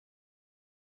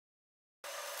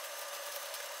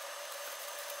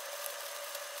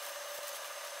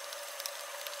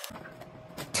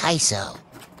Tyeso.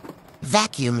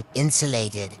 Vacuum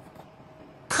insulated.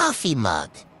 Coffee mug.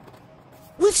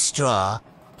 With straw.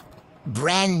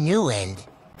 Brand new and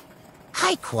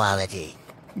high quality.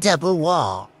 Double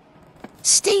wall.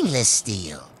 Stainless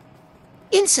steel.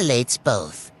 Insulates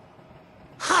both.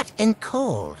 Hot and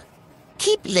cold.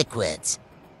 Keep liquids.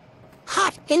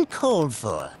 Hot and cold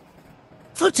for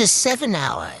 4 to 7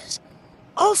 hours.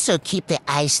 Also keep the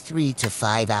ice 3 to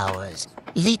 5 hours.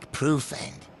 Leak-proof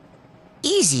and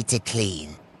easy to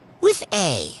clean. With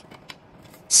A.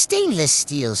 Stainless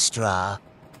steel straw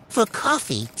for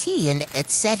coffee, tea, and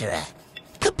etc.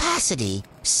 Capacity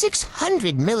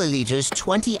 600 milliliters,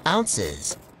 20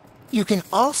 ounces. You can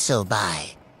also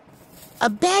buy a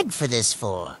bag for this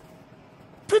for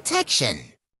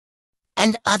protection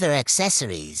and other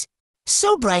accessories.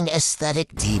 Sobrang aesthetic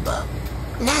diba.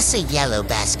 Nasa yellow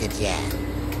basket yan.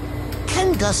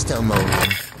 Kung gusto mo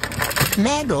rin.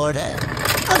 Mag order.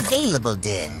 Available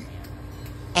din.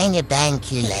 Ang ibang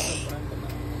kulay.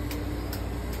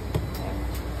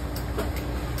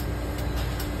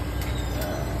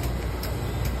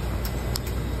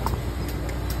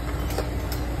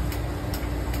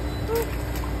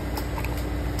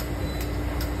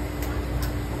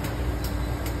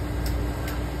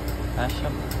 Kasya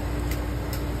ba?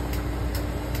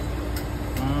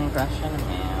 Kasya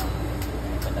naman.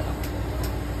 Pwede lang.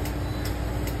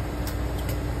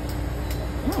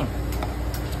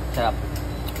 Sarap.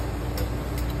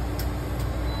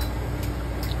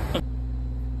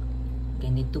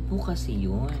 Ganito po kasi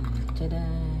yun. Tada!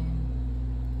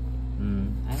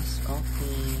 Iced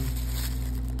coffee.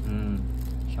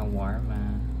 Shawarma.